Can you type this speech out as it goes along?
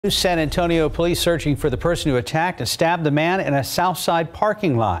San Antonio police searching for the person who attacked and stabbed the man in a Southside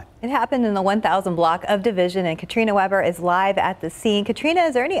parking lot. It happened in the 1000 block of Division, and Katrina Weber is live at the scene. Katrina,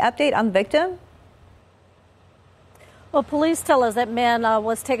 is there any update on the victim? Well, police tell us that man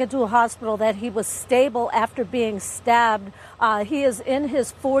was taken to a hospital, that he was stable after being stabbed. He is in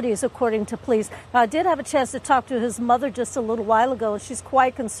his 40s, according to police. I did have a chance to talk to his mother just a little while ago, and she's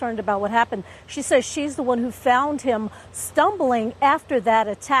quite concerned about what happened. She says she's the one who found him stumbling after that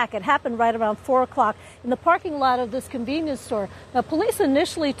attack. It happened right around 4 o'clock in the parking lot of this convenience store. Now, police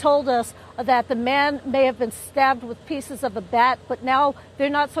initially told us that the man may have been stabbed with pieces of a bat, but now they're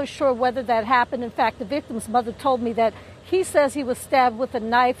not so sure whether that happened. In fact, the victim's mother told me that he says he was stabbed with a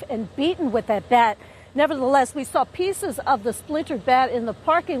knife and beaten with that bat. Nevertheless, we saw pieces of the splintered bat in the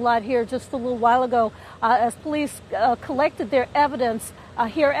parking lot here just a little while ago as police collected their evidence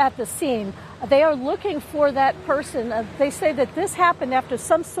here at the scene. They are looking for that person. They say that this happened after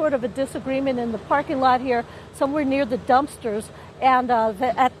some sort of a disagreement in the parking lot here, somewhere near the dumpsters, and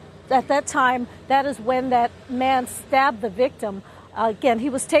at that time, that is when that man stabbed the victim. Again, he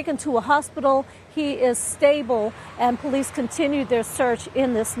was taken to a hospital. He is stable, and police continued their search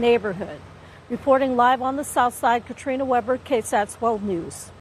in this neighborhood. Reporting live on the South Side, Katrina Weber, KSAT 12 News.